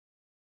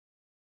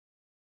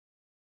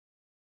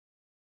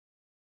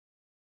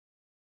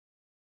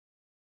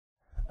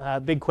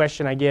big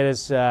question I get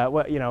is,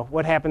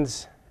 what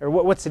happens, or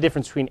what's the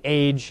difference between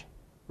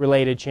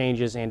age-related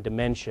changes and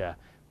dementia?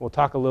 We'll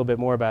talk a little bit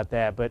more about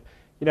that, but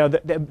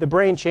the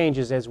brain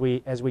changes as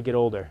we get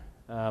older.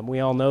 We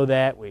all know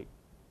that. We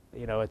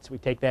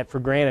take that for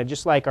granted.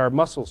 Just like our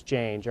muscles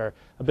change, our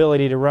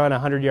ability to run a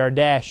 100-yard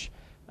dash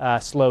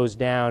slows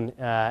down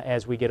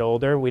as we get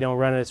older. We don't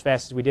run it as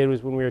fast as we did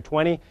when we were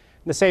 20. And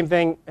the same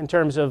thing in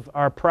terms of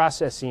our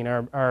processing,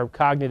 our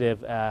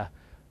cognitive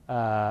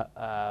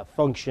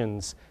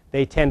functions.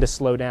 They tend to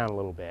slow down a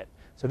little bit.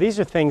 So these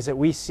are things that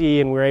we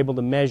see and we're able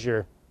to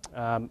measure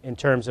in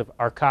terms of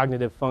our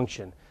cognitive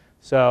function.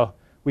 So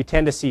we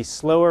tend to see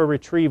slower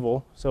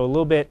retrieval, so a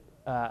little bit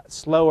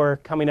slower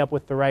coming up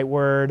with the right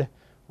word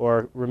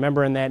or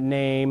remembering that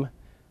name.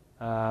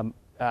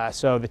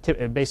 So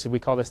basically we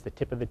call this the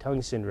tip of the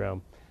tongue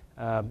syndrome.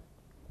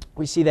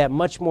 We see that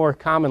much more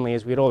commonly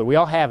as we get older. We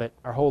all have it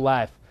our whole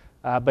life,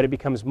 but it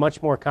becomes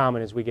much more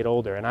common as we get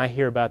older. And I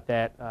hear about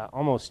that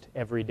almost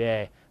every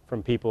day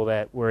from people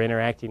that we're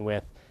interacting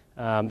with.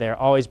 They're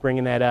always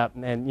bringing that up,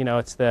 and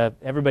it's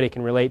everybody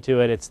can relate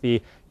to it. It's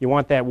you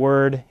want that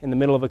word in the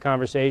middle of a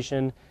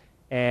conversation,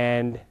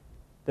 and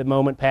the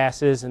moment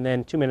passes, and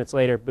then 2 minutes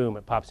later, boom,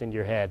 it pops into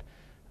your head,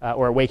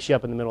 or it wakes you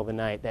up in the middle of the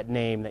night, that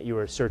name that you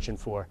were searching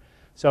for.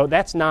 So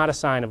that's not a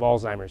sign of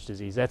Alzheimer's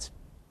disease. That's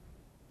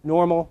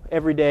normal,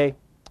 everyday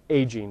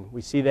aging.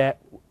 We see that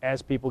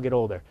as people get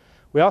older.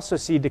 We also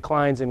see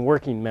declines in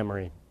working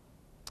memory.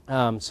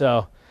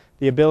 So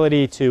the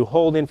ability to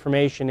hold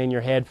information in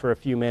your head for a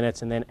few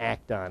minutes and then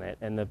act on it.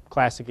 And the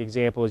classic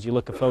example is you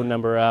look a phone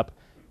number up,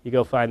 you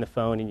go find the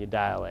phone and you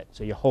dial it.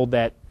 So you hold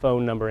that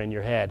phone number in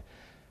your head.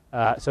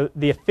 So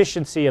the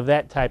efficiency of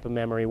that type of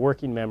memory,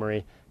 working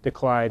memory,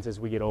 declines as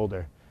we get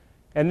older.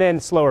 And then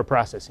slower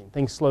processing.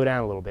 Things slow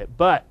down a little bit.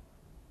 But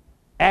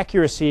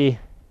accuracy,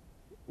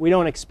 we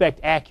don't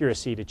expect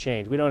accuracy to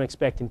change. We don't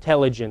expect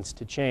intelligence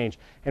to change.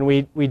 And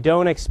we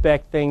don't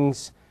expect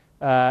things,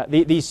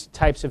 these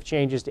types of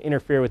changes to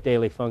interfere with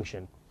daily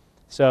function.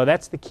 So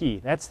that's the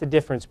key. That's the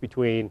difference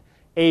between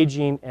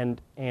aging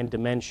and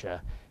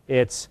dementia.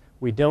 It's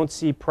we don't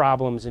see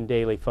problems in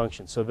daily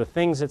function. So the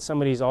things that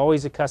somebody's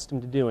always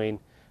accustomed to doing,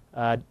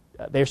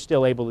 they're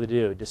still able to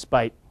do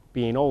despite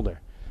being older.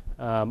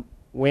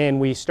 When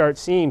we start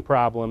seeing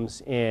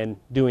problems in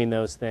doing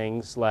those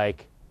things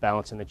like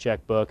balancing the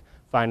checkbook,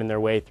 finding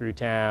their way through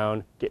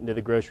town, getting to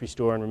the grocery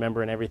store and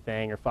remembering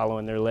everything or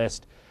following their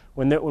list,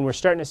 when we're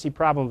starting to see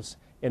problems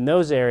in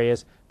those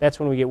areas, that's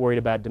when we get worried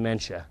about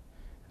dementia.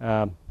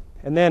 And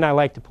then I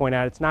like to point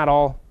out it's not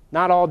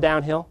all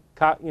downhill.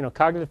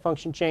 Cognitive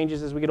function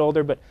changes as we get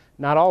older, but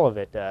not all of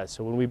it does.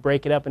 So when we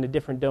break it up into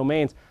different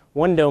domains,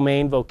 one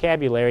domain,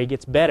 vocabulary,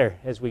 gets better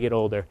as we get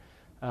older.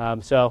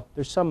 So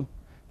there's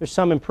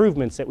some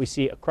improvements that we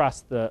see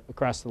across the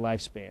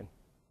lifespan.